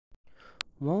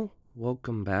Well,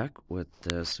 welcome back with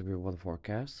the severe weather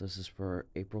forecast. This is for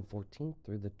April 14th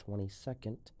through the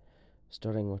 22nd.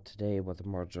 Starting with today with a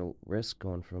marginal risk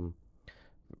going from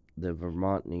the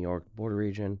Vermont-New York border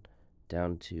region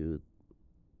down to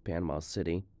Panama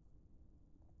City,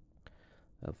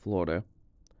 Florida,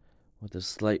 with a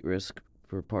slight risk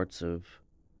for parts of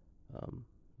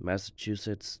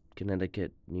Massachusetts,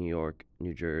 Connecticut, New York,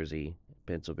 New Jersey,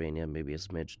 Pennsylvania, maybe a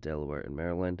smidge Delaware and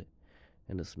Maryland,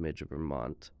 and a smidge of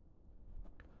Vermont.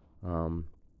 No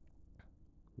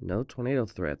tornado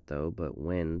threat though, but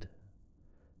wind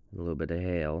and a little bit of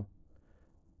hail.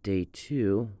 Day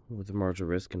 2 with a marginal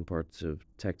risk in parts of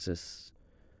Texas,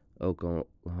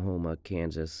 Oklahoma,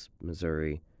 Kansas,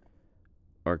 Missouri,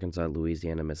 Arkansas,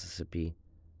 Louisiana, Mississippi,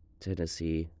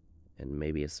 Tennessee, and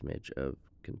maybe a smidge of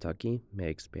Kentucky. May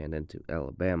expand into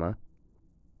Alabama.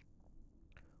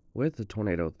 With a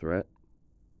tornado threat,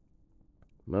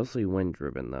 mostly wind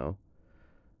driven though,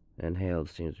 and hail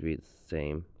seems to be the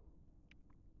same.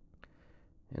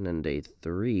 And then day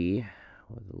 3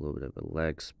 with a little bit of a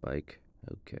lag spike.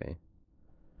 Okay.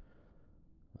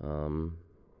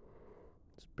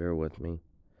 Just bear with me.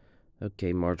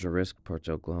 Okay, marginal risk, parts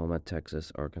of Oklahoma,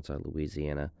 Texas, Arkansas,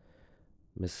 Louisiana,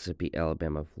 Mississippi,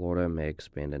 Alabama, Florida, may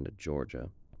expand into Georgia.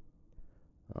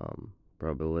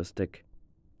 Probabilistic.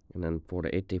 And then 4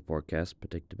 to 8 day forecast,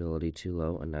 predictability too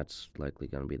low, and that's likely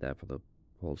going to be that for the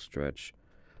whole stretch.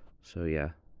 So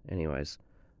yeah, anyways,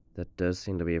 that does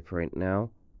seem to be it for right now.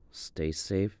 Stay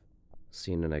safe.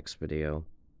 See you in the next video.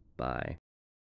 Bye.